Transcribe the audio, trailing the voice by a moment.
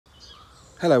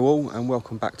Hello all and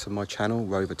welcome back to my channel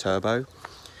Rover Turbo.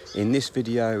 In this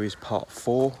video is part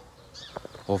 4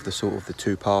 of the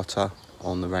two-parter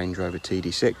on the Range Rover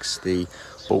TD6, the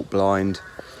bought blind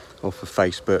off of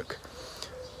Facebook.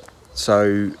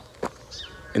 So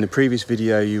in the previous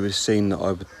video you would have seen that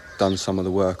I've done some of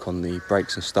the work on the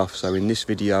brakes and stuff, so in this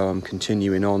video I'm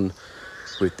continuing on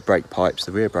with the brake pipes,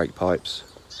 the rear brake pipes,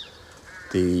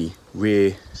 the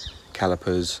rear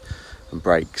calipers and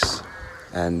brakes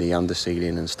and the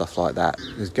undersealing and stuff like that.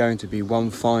 There's going to be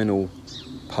one final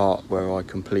part where I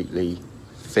completely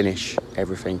finish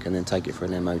everything and then take it for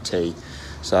an MOT.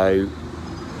 So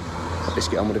let's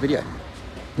get on with the video.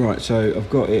 Right, so I've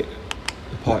got the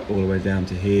pipe all the way down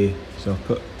to here. So I've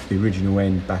put the original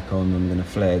end back on. I'm going to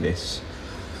flare this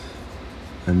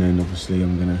and then obviously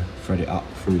I'm going to thread it up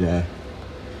through there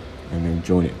and then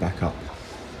join it back up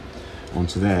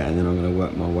onto there, and then I'm going to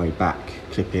work my way back,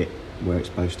 clip it where it's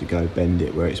supposed to go, bend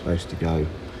it where it's supposed to go,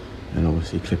 and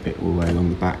obviously clip it all the way along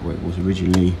the back where it was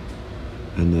originally,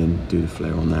 and then do the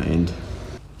flare on that end.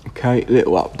 Okay,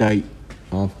 little update.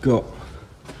 I've got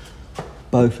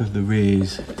both of the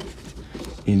rears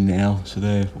in now, so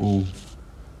they're all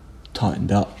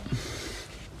tightened up,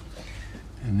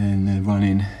 and then they're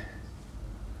running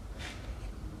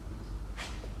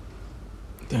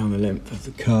down the length of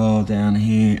the car, down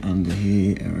here, under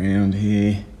here, around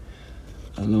here,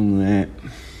 along there.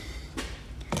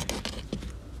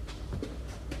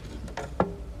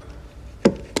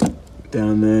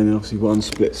 Down there, and obviously one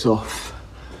splits off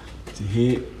to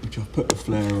here, which I've put the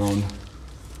flare on.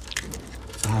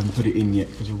 I haven't put it in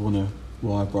yet because I want to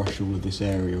wire brush all of this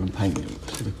area and paint it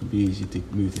so it can be easy to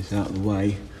move this out of the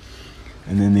way.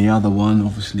 And then the other one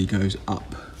obviously goes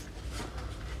up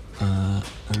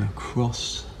and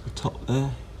across the top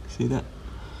there. See that?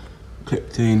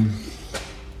 Clipped in,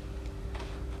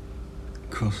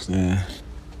 across there,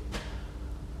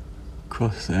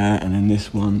 and then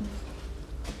this one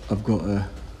I've got to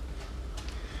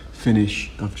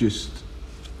finish. I've just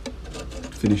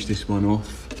finished this one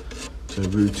off to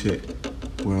route it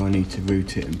where I need to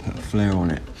route it and put a flare on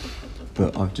it,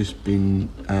 but I've just been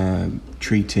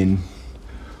treating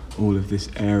all of this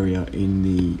area in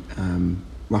the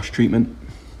rush treatment.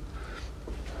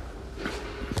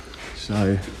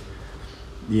 So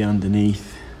the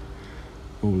underneath,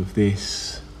 all of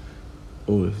this,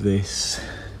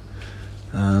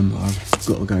 I've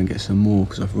got to go and get some more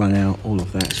because I've run out. All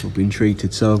of that's all been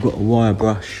treated, so I've got to wire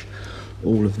brush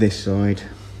all of this side,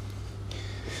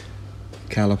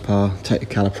 caliper, take the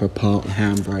caliper apart, the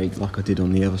handbrake like I did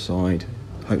on the other side,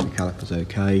 hope the caliper's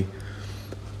okay,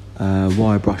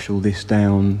 wire brush all this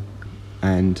down,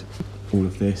 and all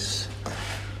of this,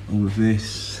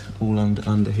 all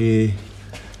under here.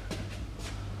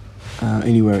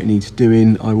 Anywhere it needs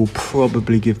doing, I will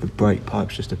probably give the brake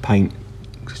pipes just a paint,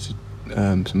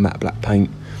 some matte black paint,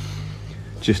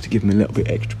 just to give them a little bit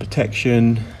extra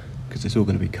protection because it's all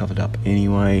going to be covered up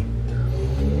anyway.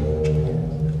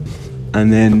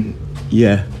 And then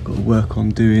yeah, got to work on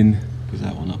doing, because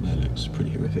that one up there looks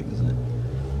pretty horrific, doesn't it?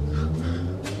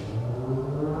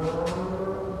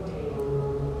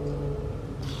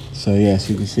 So yeah,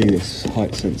 so you can see this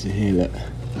height sensor here, look,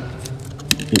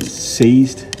 it's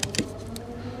seized.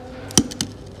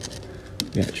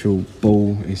 The actual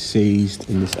ball is seized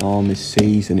and this arm is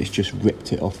seized, and it's just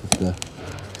ripped it off of the,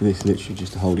 so this literally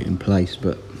just to hold it in place,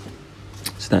 but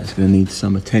so that's going to need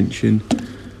some attention,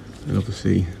 and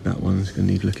obviously that one's going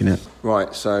to need looking at.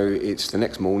 Right, so it's the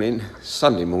next morning,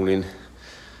 Sunday morning,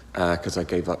 because I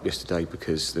gave up yesterday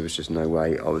because there was just no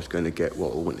way I was going to get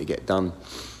what I wanted to get done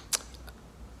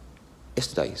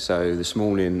yesterday. So this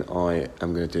morning I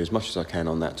am going to do as much as I can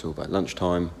on that till about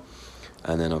lunchtime,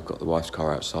 and then I've got the wife's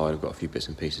car outside. I've got a few bits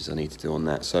and pieces I need to do on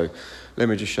that. So let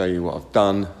me just show you what I've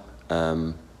done,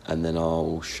 and then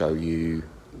I'll show you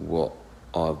what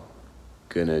I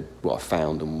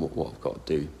found and what I've got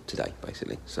to do today,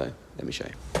 basically. So let me show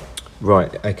you.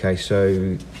 Right, okay,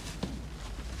 so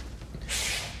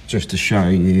just to show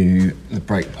you the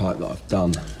brake pipe that I've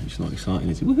done. It's not exciting,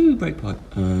 is it? Woohoo, brake pipe.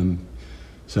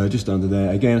 So just under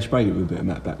there, again, I sprayed it with a bit of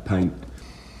matte black paint.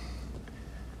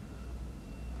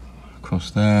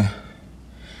 Across there.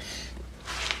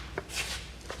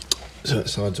 So that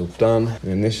side's all done. And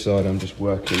then this side I'm just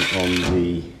working on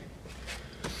the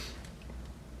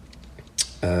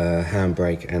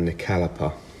handbrake and the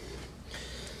caliper.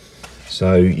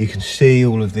 So you can see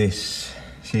all of this,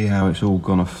 see how it's all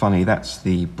gone off funny. That's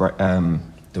the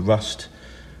rust,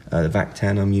 the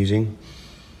Vactan I'm using.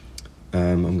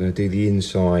 I'm going to do the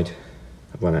inside.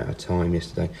 I ran out of time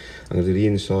yesterday. I'm going to do the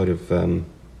inside of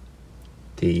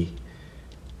the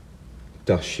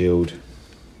dust shield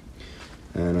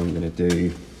and I'm going to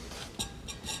do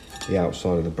the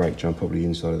outside of the brake drum, probably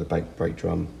inside of the brake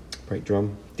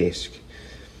drum disc.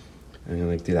 And I'm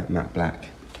going to do that matte black,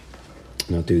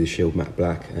 and I'll do the shield matte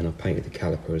black, and I've painted the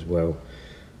caliper as well,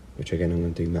 which again I'm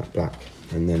going to do matte black.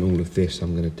 And then all of this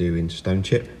I'm going to do in stone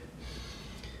chip.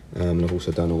 And I've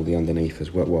also done all the underneath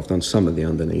as well. Well, I've done some of the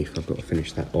underneath, I've got to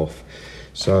finish that off.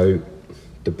 So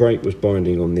the brake was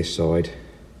binding on this side.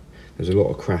 There's a lot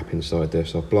of crap inside there,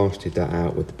 so I've blasted that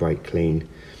out with the brake clean.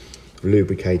 I've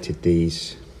lubricated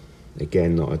these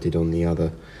again like I did on the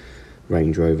other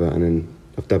Range Rover, and then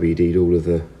I've WD'd all of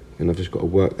the, and I've just got to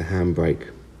work the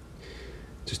handbrake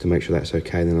just to make sure that's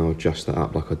okay, then I'll adjust that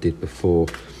up like I did before.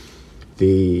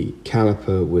 The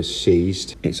caliper was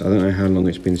seized. I don't know how long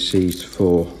it's been seized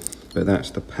for, but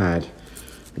that's the pad.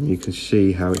 And you can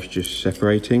see how it's just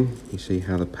separating. You see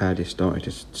how the pad is starting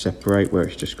to separate, where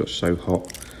it's just got so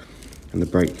hot, and the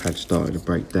brake pad started to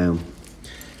break down.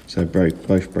 So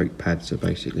both brake pads are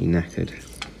basically knackered.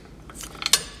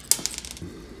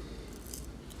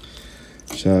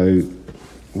 So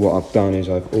what I've done is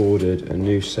I've ordered a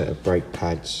new set of brake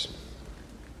pads,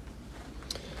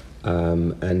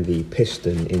 and the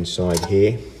piston inside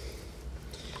here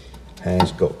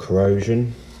has got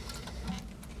corrosion.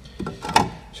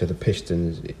 So the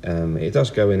pistons, it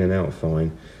does go in and out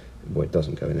fine. Well, it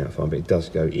doesn't go in and out fine, but it does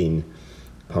go in,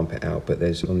 pump it out. But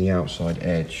there's on the outside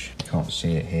edge, you can't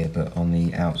see it here, but on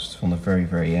the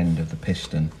very end of the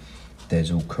piston,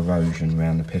 there's all corrosion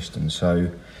around the piston.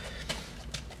 So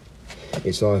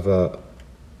it's either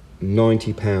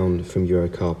 £90 from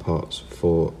Eurocar Parts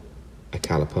for a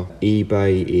caliper.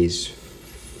 eBay is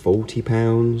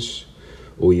 £40,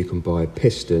 or you can buy a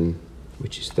piston,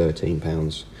 which is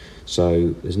 £13. So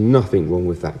there's nothing wrong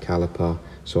with that caliper.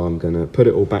 So I'm going to put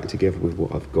it all back together with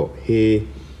what I've got here,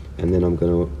 and then I'm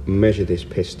going to measure this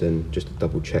piston just to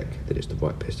double check that it's the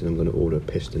right piston. I'm going to order a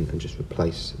piston and just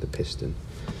replace the piston.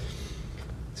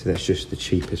 So that's just the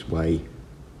cheapest way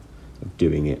of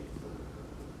doing it.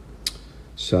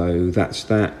 So that's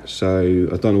that. So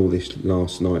I've done all this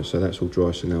last night, so that's all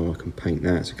dry, so now I can paint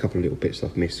that. It's a couple of little bits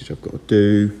I've missed which I've got to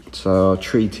do. So I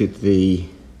treated the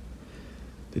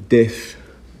diff,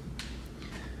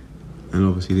 and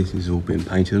obviously this has all been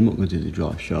painted. I'm not going to do the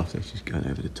drive shaft, that's just going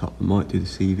over the top. I might do the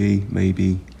CV,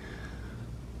 maybe.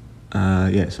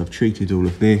 Yeah, so I've treated all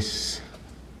of this,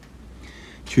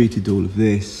 treated all of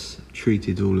this,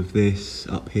 treated all of this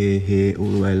up here, here, all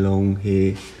the way along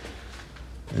here,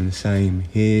 and the same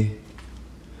here.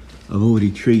 I've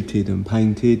already treated and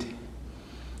painted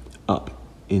up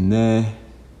in there.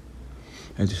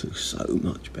 It just looks so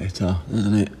much better,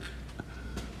 doesn't it?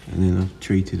 And then I've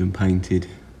treated and painted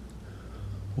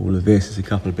all of this. There's a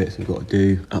couple of bits I've got to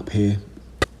do up here.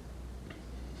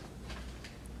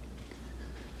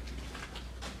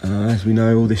 As we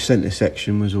know, all this centre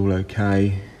section was all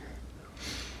okay.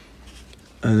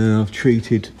 And then I've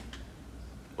treated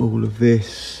all of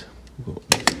this. I've got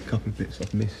a couple of bits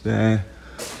I've missed there.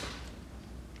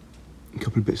 A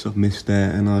couple of bits I've missed there,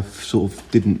 and I've sort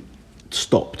of didn't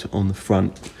stopped on the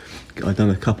front. I've done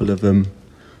a couple of them,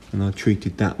 and I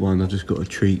treated that one. I've just got to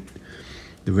treat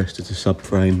the rest of the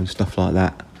subframe and stuff like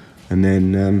that. And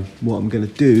then what I'm going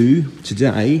to do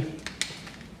today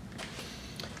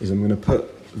is I'm going to put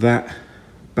that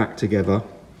back together.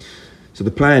 So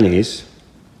the plan is,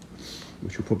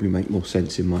 which will probably make more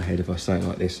sense in my head if I say it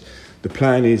like this, the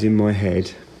plan is in my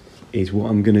head is what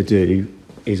I'm going to do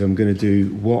is I'm going to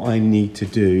do what I need to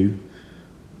do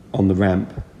on the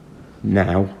ramp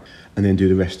now, and then do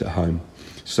the rest at home.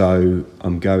 So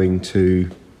I'm going to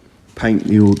paint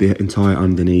the entire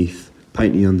underneath,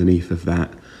 paint the underneath of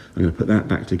that. I'm going to put that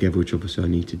back together, which obviously I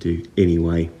need to do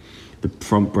anyway. The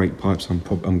front brake pipes I'm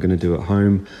going to do at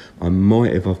home. I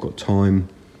might, if I've got time,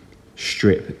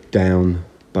 strip down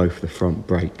both the front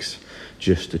brakes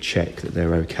just to check that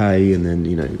they're okay, and then,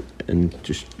 you know, and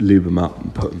just lube them up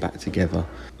and put them back together.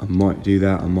 I might do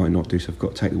that, I might not do, so I've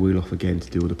got to take the wheel off again to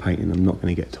do all the painting. I'm not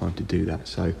going to get time to do that,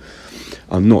 so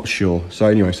I'm not sure. So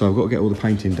anyway, so I've got to get all the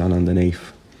painting done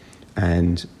underneath,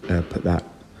 and put that,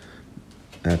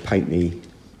 paint the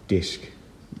disc,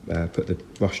 put the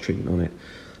rust treatment on it,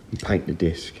 and paint the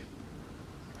disc.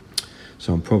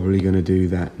 So I'm probably going to do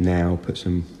that now, put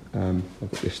some,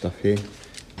 I've got this stuff here,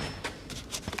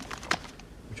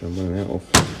 which I'm running out of.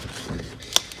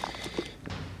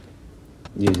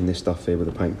 Using this stuff here with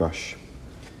a paintbrush,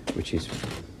 which is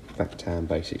back tan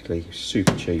basically,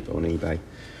 super cheap on eBay.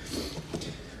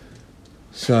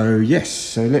 So yes,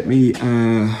 so let me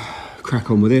crack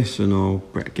on with this, and I'll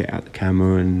get out the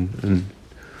camera and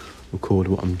record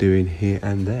what I'm doing here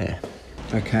and there.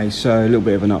 Okay, so a little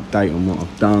bit of an update on what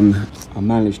I've done. I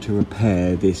managed to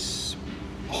repair this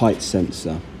height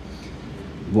sensor.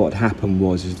 What happened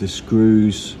was the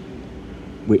screws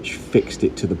which fixed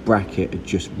it to the bracket had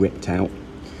just ripped out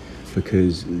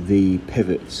because the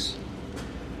pivots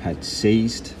had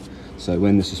seized. So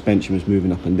when the suspension was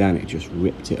moving up and down, it just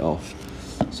ripped it off.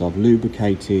 So I've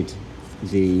lubricated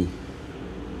the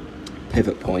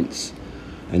pivot points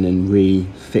and then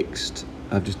refixed.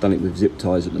 I've just done it with zip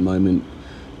ties at the moment.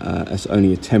 It's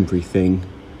only a temporary thing.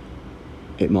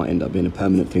 It might end up being a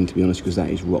permanent thing, to be honest, because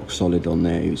that is rock solid on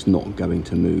there. It's not going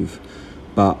to move.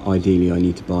 But ideally I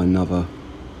need to buy another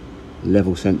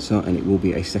level sensor, and it will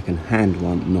be a second-hand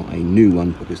one, not a new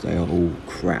one, because they are all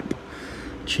crap,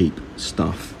 cheap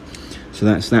stuff. So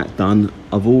that's that done.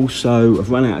 I've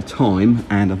run out of time,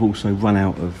 and I've also run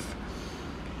out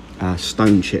of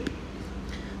stone chip.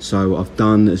 So I've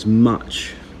done as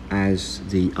much as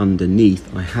the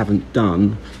underneath. I haven't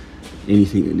done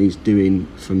anything that needs doing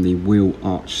from the wheel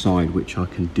arch side, which I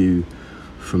can do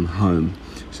from home.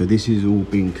 So this is all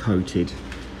been coated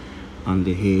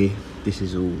under here. This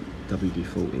is all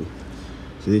WD-40.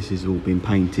 So this has all been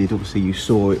painted. Obviously you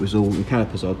saw it was all, the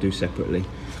calipers I'll do separately.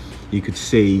 You could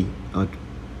see I'd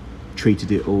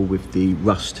treated it all with the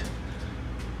rust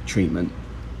treatment.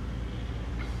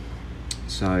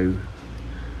 So,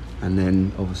 and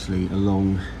then obviously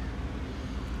along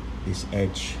this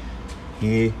edge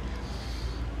here,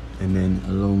 and then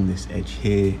along this edge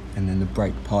here, and then the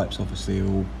brake pipes obviously are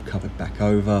all covered back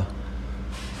over,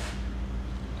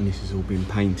 and this has all been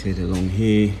painted along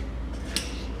here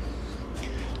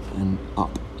and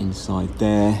up inside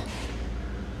there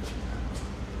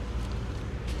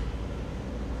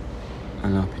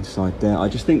and up inside there. I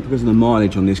just think because of the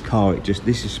mileage on this car,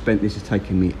 this has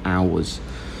taken me hours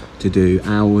to do,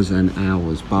 hours and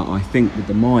hours, but I think with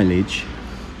the mileage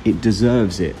it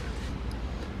deserves it.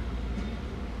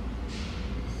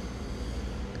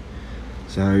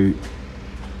 So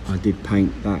I did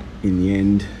paint that in the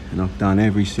end, and I've done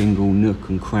every single nook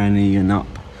and cranny and up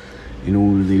in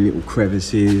all of the little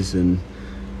crevices, and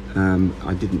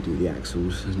I didn't do the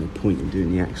axles. There's no point in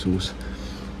doing the axles.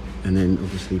 And then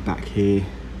obviously back here,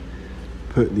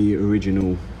 put the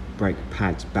original brake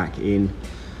pads back in.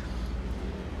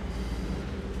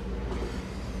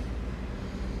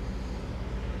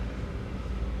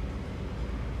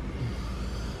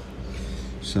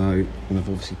 So, and I've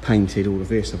obviously painted all of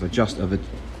this. I've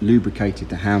lubricated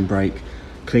the handbrake,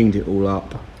 cleaned it all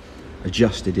up,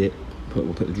 adjusted it,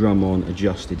 put the drum on,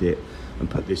 adjusted it, and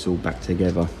put this all back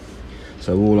together.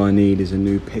 So all I need is a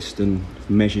new piston. I've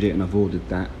measured it and I've ordered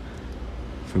that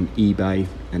from eBay,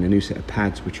 and a new set of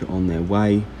pads which are on their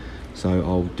way. So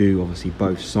I'll do obviously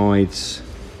both sides.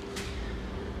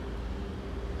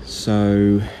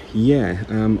 So yeah,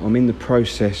 I'm in the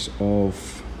process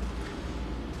of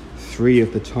 3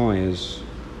 of the tyres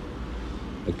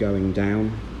are going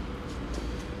down.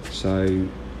 So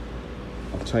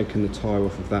I've taken the tyre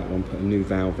off of that one, put a new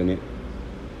valve in it,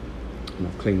 and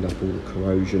I've cleaned up all the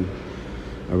corrosion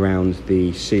around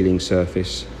the sealing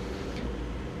surface,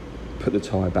 put the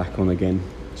tyre back on again.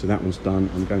 So that one's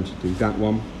done. I'm going to do that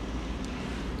one,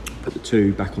 put the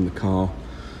 2 back on the car,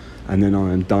 and then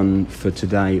I am done for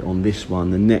today on this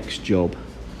one. The next job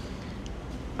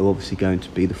are obviously going to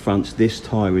be the fronts. This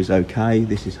tyre is okay,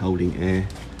 this is holding air.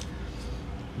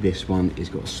 This one has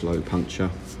got a slow puncture,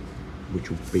 which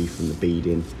will be from the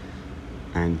beading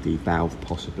and the valve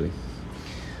possibly.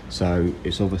 So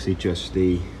it's obviously just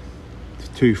the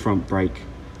 2 front brake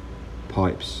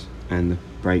pipes and the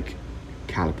brake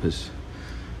calipers.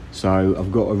 So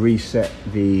I've got to reset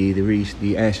the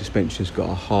air suspension's got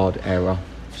a hard error.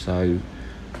 So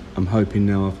I'm hoping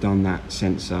now I've done that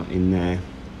sensor in there,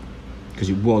 because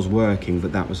it was working,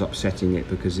 but that was upsetting it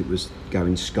because it was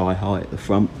going sky high at the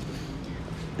front,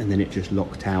 and then it just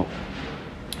locked out.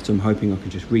 So I'm hoping I can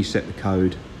just reset the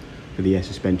code for the air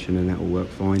suspension and that will work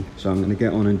fine. So I'm going to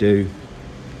get on and do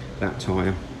that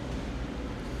tyre,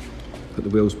 put the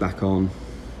wheels back on,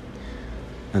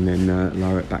 and then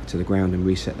lower it back to the ground and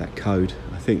reset that code.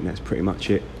 I think that's pretty much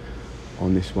it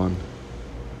on this one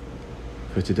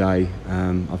for today.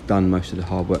 I've done most of the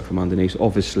hard work from underneath.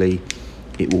 Obviously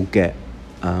it will get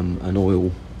an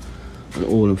oil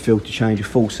and filter change, a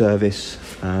full service.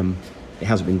 It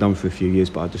hasn't been done for a few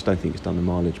years, but I just don't think it's done the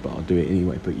mileage, but I'll do it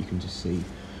anyway. But you can just see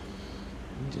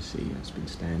it's been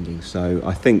standing. So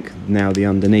I think now the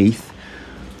underneath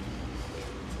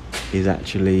is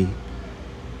actually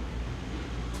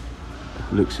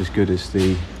looks as good as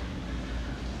the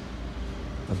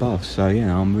above. So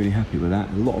yeah, I'm really happy with that.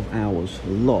 A lot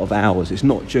of hours. It's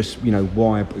not just,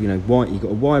 wire, you've got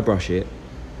to wire brush it.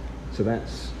 So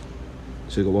that's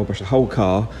So you've got to wild brush the whole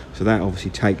car, so that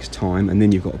obviously takes time, and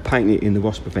then you've got to paint it in the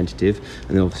rust preventative,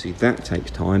 and then obviously that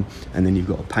takes time, and then you've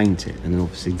got to paint it, and then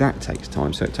obviously that takes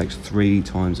time, so it takes 3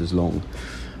 times as long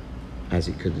as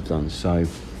it could have done. So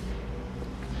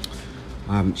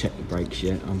I haven't checked the brakes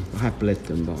yet. I have bled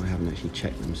them, but I haven't actually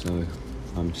checked them, so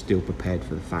I'm still prepared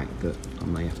for the fact that I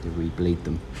may have to re-bleed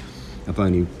them. I've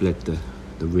only bled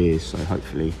the rears, so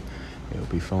hopefully it'll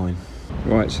be fine.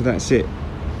 Right, so that's it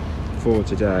for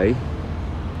today.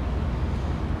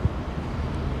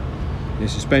 The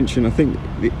suspension, I think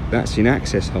that's in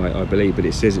access height, I believe, but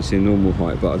it says it's in normal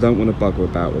height, but I don't want to bugger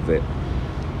about with it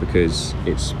because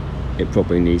it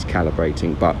probably needs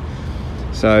calibrating. But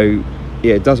so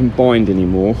yeah, it doesn't bind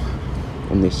anymore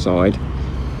on this side,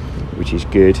 which is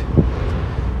good.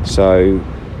 So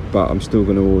but I'm still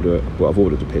going to order, well, I've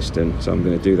ordered a piston, so I'm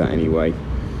going to do that anyway.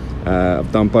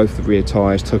 I've done both the rear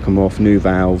tyres, took them off, new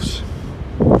valves.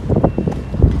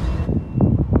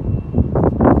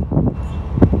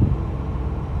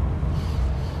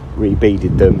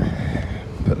 Rebeaded them,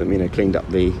 put them in, cleaned up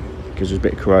because there's a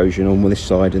bit of corrosion on this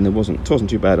side, and it wasn't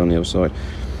too bad on the other side.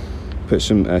 Put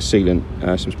some sealant,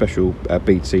 some special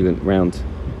bead sealant around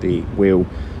the wheel,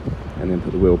 and then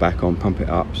put the wheel back on, pump it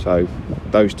up. So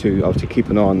those two, I'll have to keep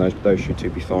an eye on those should two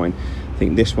be fine. I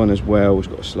think this one as well has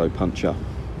got a slow puncher,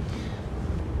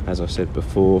 as I said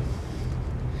before,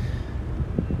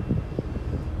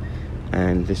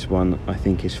 and this one I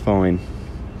think is fine.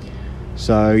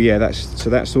 So yeah,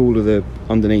 that's all of the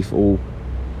underneath all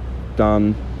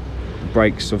done. The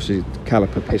brakes, obviously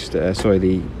caliper piston,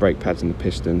 the brake pads and the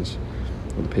pistons,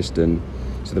 or the piston.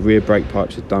 So the rear brake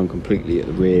pipes are done completely at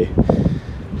the rear,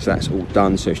 so that's all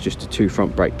done. So it's just the 2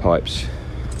 front brake pipes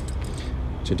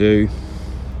to do.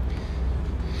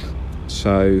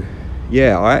 So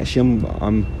yeah, I actually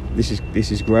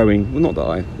this is growing. Well, not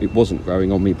that it wasn't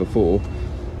growing on me before,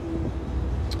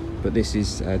 but this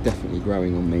is definitely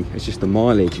growing on me. It's just the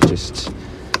mileage, it just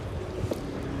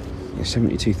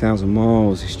 72,000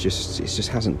 miles. It just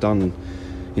hasn't done.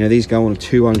 You know, these go on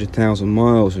 200,000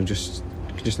 miles, and just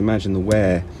imagine the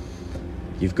wear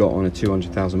you've got on a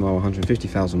 200,000 mile,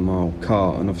 150,000 mile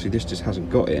car, and obviously this just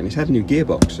hasn't got it. And it's had a new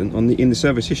gearbox, and in the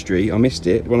service history, I missed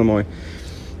it. One of my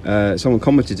someone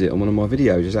commented it on one of my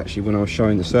videos. Is actually when I was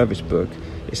showing the service book,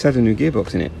 it's had a new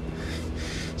gearbox in it.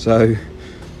 So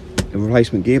a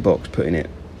replacement gearbox put in it.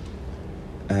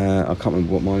 I can't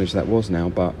remember what mileage that was now,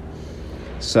 but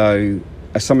so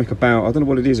something about, I don't know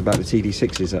what it is about the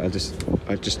TD6s that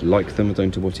I just like them. I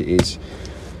don't know what it is.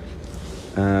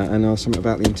 And something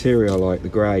about the interior I like, the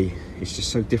grey. It's just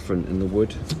so different, and the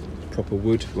wood, proper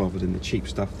wood, rather than the cheap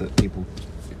stuff that people,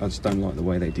 I just don't like the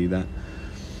way they do that.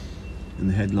 And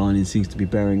the headlining seems to be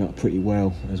bearing up pretty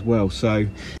well as well. So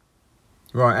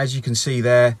right, as you can see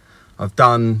there, I've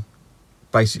done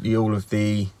basically all of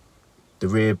the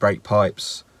rear brake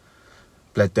pipes,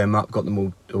 bled them up, got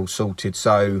them all sorted.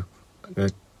 So I'm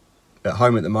at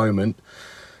home at the moment,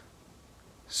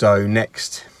 so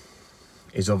next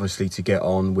is obviously to get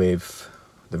on with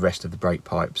the rest of the brake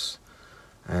pipes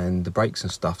and the brakes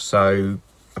and stuff. So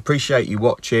appreciate you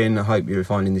watching. I hope you're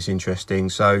finding this interesting.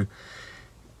 So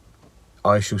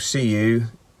I shall see you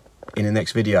in the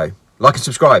next video. Like and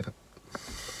subscribe.